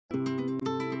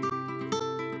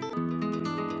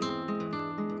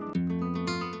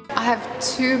I have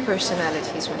two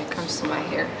personalities when it comes to my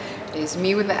hair. There's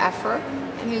me with the afro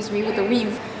and there's me with the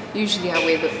weave. Usually I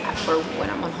wear the afro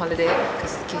when I'm on holiday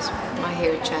because it gives my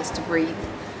hair a chance to breathe.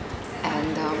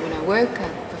 And when I work, I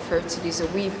prefer to use a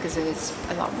weave because then it's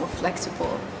a lot more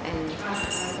flexible. And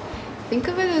think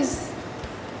of it as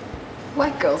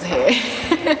white girl's hair.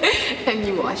 And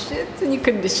you wash it and you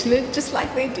condition it just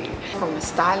like they do. From a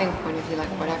styling point of view, like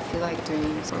what I feel like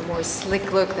doing is a more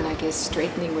slick look, then I guess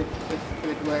straightening would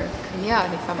work. And yeah,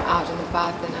 and if I'm out and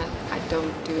about, then I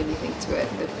don't do anything to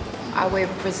it. I wear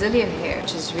Brazilian hair,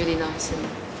 which is really nice and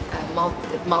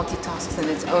it multitasks in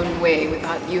its own way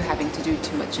without you having to do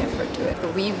too much effort to it. The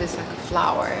weave is like a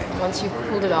flower. Once you've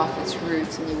pulled it off its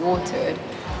roots and you water it,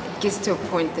 it gets to a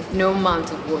point that no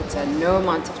amount of water, no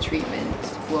amount of treatment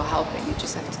will help it. You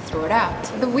just have to throw it out.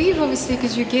 The weave, obviously,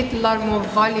 because you get a lot more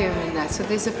volume in that, so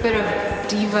there's a bit of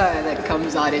diva that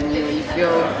comes out in you. You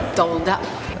feel dolled up.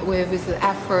 Where with the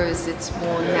afros, it's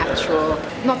more natural.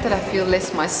 Not that I feel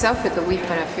less myself with the weave,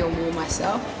 but I feel more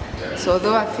myself. So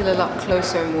although I feel a lot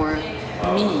closer, more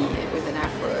me with an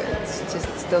afro, it's just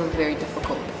still very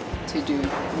difficult to do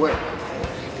work.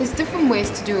 There's different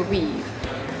ways to do a weave.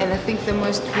 And I think the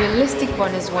most realistic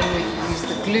one is one where you use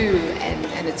the glue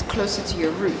and it's closer to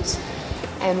your roots.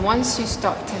 And once you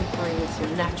start tempering with your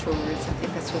natural roots, I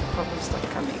think that's where the problems start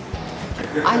coming.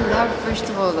 I love, first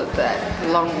of all, the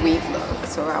long weave look.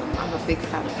 So I'm a big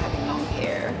fan of having long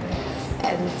hair.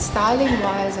 And styling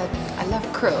wise, I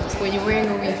love curls. When you're wearing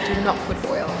a weave, do not put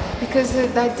oil. Because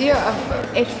the idea of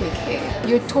ethnic hair,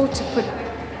 you're taught to put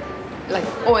like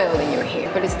oil in your hair,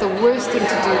 but it's the worst thing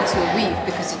to do to a weave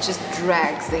because it just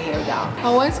drags the hair down. I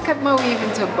once cut my weave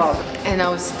into a bob and I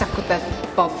was stuck with that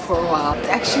bob for a while. It's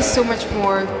actually so much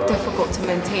more difficult to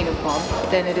maintain a bob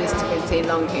than it is to maintain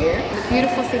long hair. The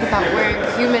beautiful thing about wearing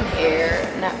human hair,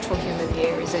 natural human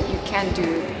hair, is that you can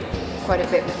do quite a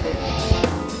bit with it.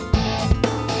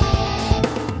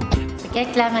 So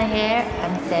get glamour hair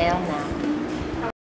on sale now.